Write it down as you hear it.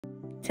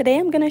Today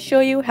I'm going to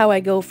show you how I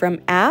go from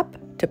app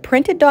to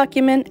printed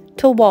document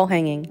to wall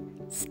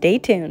hanging. Stay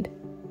tuned.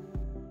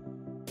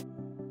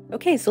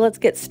 Okay, so let's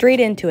get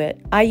straight into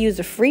it. I use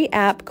a free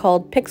app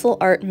called Pixel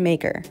Art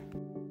Maker.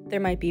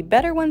 There might be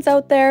better ones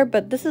out there,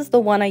 but this is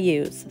the one I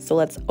use, so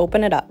let's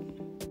open it up.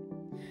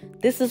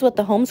 This is what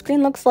the home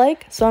screen looks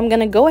like, so I'm going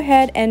to go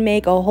ahead and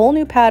make a whole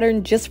new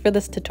pattern just for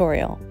this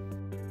tutorial.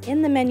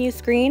 In the menu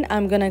screen,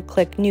 I'm going to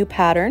click New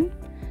Pattern,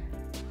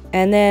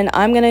 and then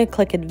I'm going to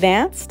click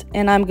Advanced,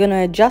 and I'm going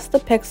to adjust the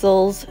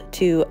pixels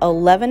to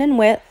 11 in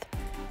width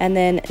and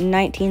then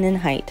 19 in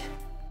height.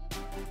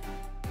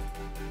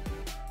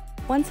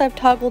 Once I've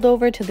toggled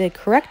over to the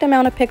correct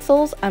amount of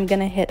pixels, I'm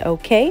going to hit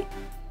OK.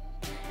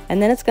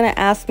 And then it's going to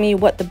ask me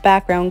what the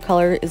background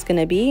color is going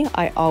to be.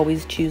 I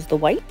always choose the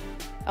white.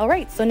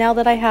 Alright, so now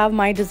that I have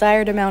my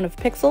desired amount of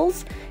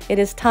pixels, it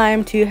is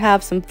time to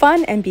have some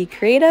fun and be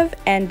creative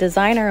and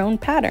design our own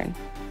pattern.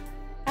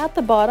 At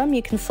the bottom,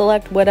 you can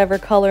select whatever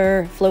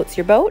color floats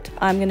your boat.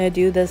 I'm going to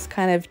do this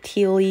kind of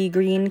teal-y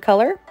green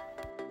color.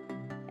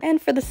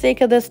 And for the sake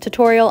of this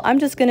tutorial, I'm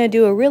just going to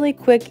do a really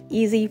quick,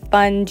 easy,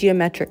 fun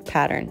geometric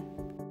pattern.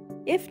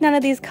 If none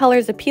of these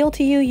colors appeal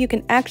to you, you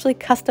can actually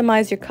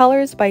customize your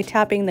colors by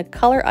tapping the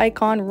color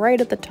icon right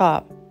at the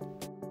top.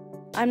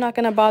 I'm not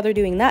going to bother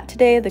doing that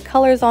today. The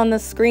colors on the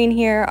screen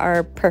here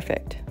are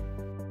perfect.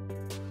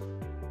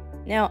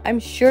 Now, I'm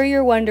sure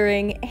you're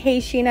wondering, hey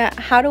Sheena,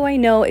 how do I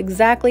know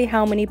exactly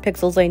how many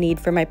pixels I need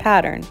for my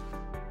pattern?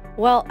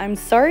 Well, I'm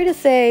sorry to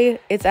say,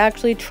 it's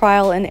actually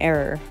trial and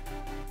error.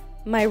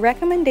 My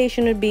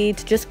recommendation would be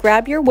to just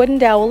grab your wooden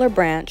dowel or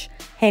branch,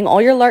 hang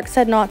all your lark's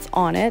head knots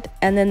on it,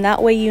 and then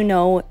that way you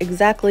know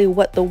exactly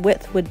what the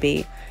width would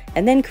be,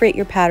 and then create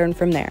your pattern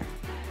from there.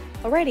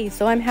 Alrighty,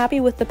 so I'm happy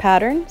with the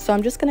pattern, so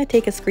I'm just going to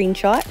take a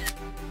screenshot.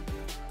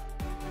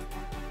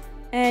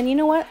 And you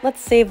know what?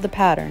 Let's save the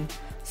pattern.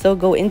 So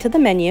go into the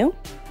menu,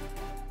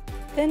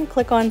 then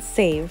click on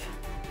Save.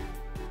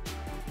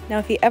 Now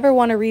if you ever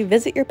want to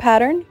revisit your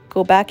pattern,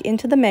 go back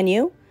into the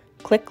menu,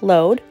 click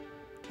Load,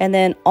 and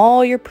then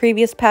all your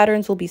previous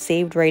patterns will be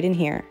saved right in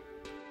here.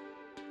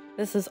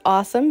 This is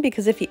awesome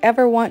because if you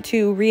ever want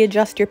to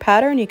readjust your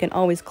pattern, you can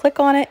always click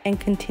on it and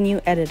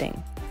continue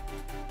editing.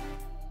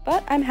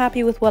 But I'm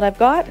happy with what I've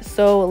got,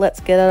 so let's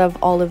get out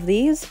of all of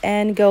these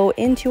and go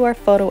into our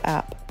photo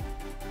app.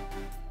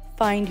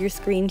 Find your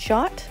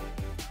screenshot,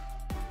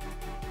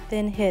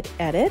 then hit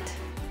Edit,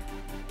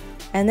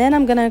 and then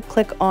I'm going to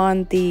click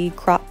on the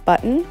crop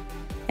button,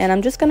 and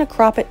I'm just going to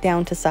crop it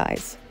down to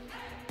size.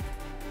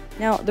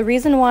 Now, the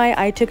reason why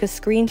I took a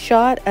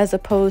screenshot as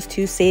opposed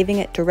to saving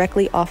it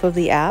directly off of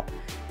the app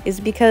is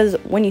because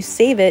when you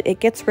save it, it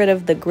gets rid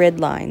of the grid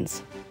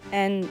lines,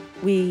 and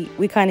we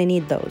kind of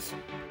need those.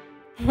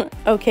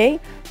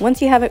 Okay,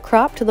 once you have it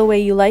cropped to the way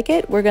you like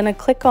it, we're going to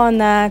click on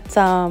that,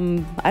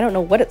 I don't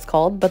know what it's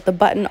called, but the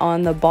button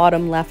on the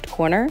bottom left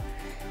corner,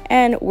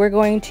 and we're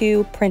going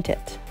to print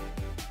it.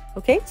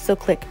 Okay, so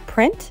click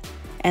Print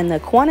and the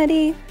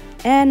quantity,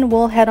 and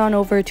we'll head on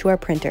over to our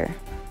printer.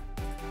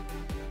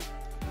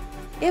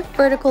 If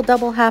vertical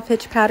double half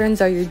hitch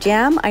patterns are your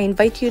jam, I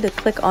invite you to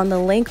click on the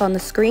link on the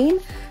screen,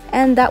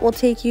 and that will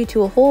take you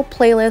to a whole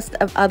playlist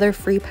of other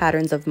free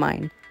patterns of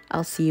mine.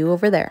 I'll see you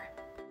over there.